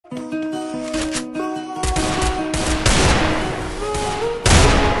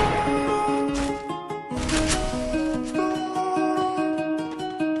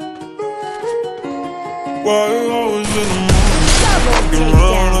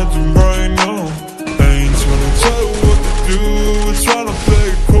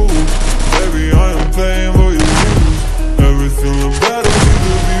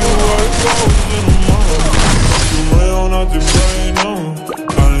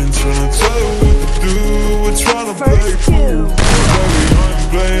wanna play cool. Baby, I ain't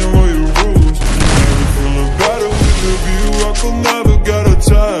playing by your rules. Never feeling better with the view. I could never get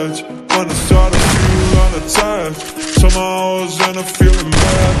attached. When I start to feel unattached, somehow I was in a feeling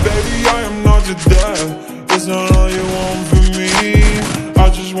bad. Baby, I am not your dad. It's not all you want from me. I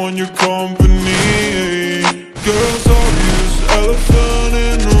just want your call.